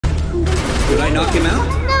Did I knock him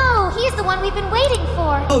out? No, he's the one we've been waiting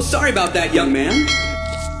for. Oh, sorry about that, young man.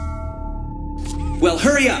 Well,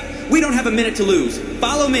 hurry up. We don't have a minute to lose.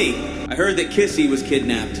 Follow me. I heard that Kissy was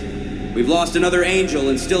kidnapped. We've lost another angel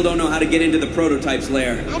and still don't know how to get into the prototype's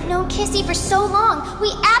lair. I've known Kissy for so long.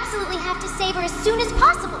 We absolutely have to save her as soon as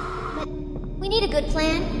possible. But we need a good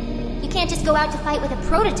plan. You can't just go out to fight with a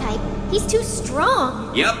prototype. He's too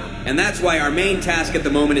strong. Yep, and that's why our main task at the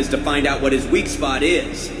moment is to find out what his weak spot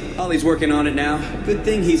is. Ollie's working on it now. Good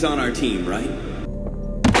thing he's on our team, right?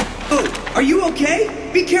 Oh, are you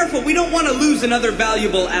okay? Be careful, we don't want to lose another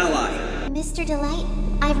valuable ally. Mr. Delight,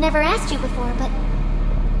 I've never asked you before, but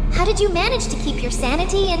how did you manage to keep your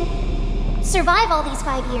sanity and survive all these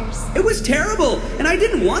 5 years? It was terrible, and I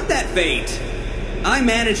didn't want that fate. I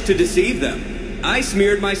managed to deceive them. I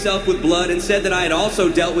smeared myself with blood and said that I had also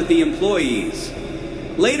dealt with the employees.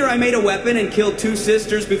 Later, I made a weapon and killed 2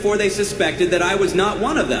 sisters before they suspected that I was not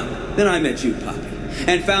one of them. Then I met you, Poppy,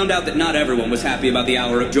 and found out that not everyone was happy about the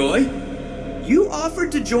hour of joy. You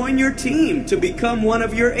offered to join your team to become one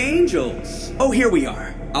of your angels. Oh, here we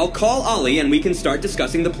are. I'll call Ollie and we can start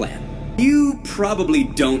discussing the plan. You probably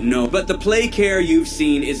don't know, but the play care you've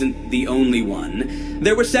seen isn't the only one.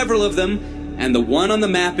 There were several of them, and the one on the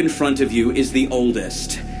map in front of you is the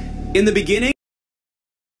oldest. In the beginning,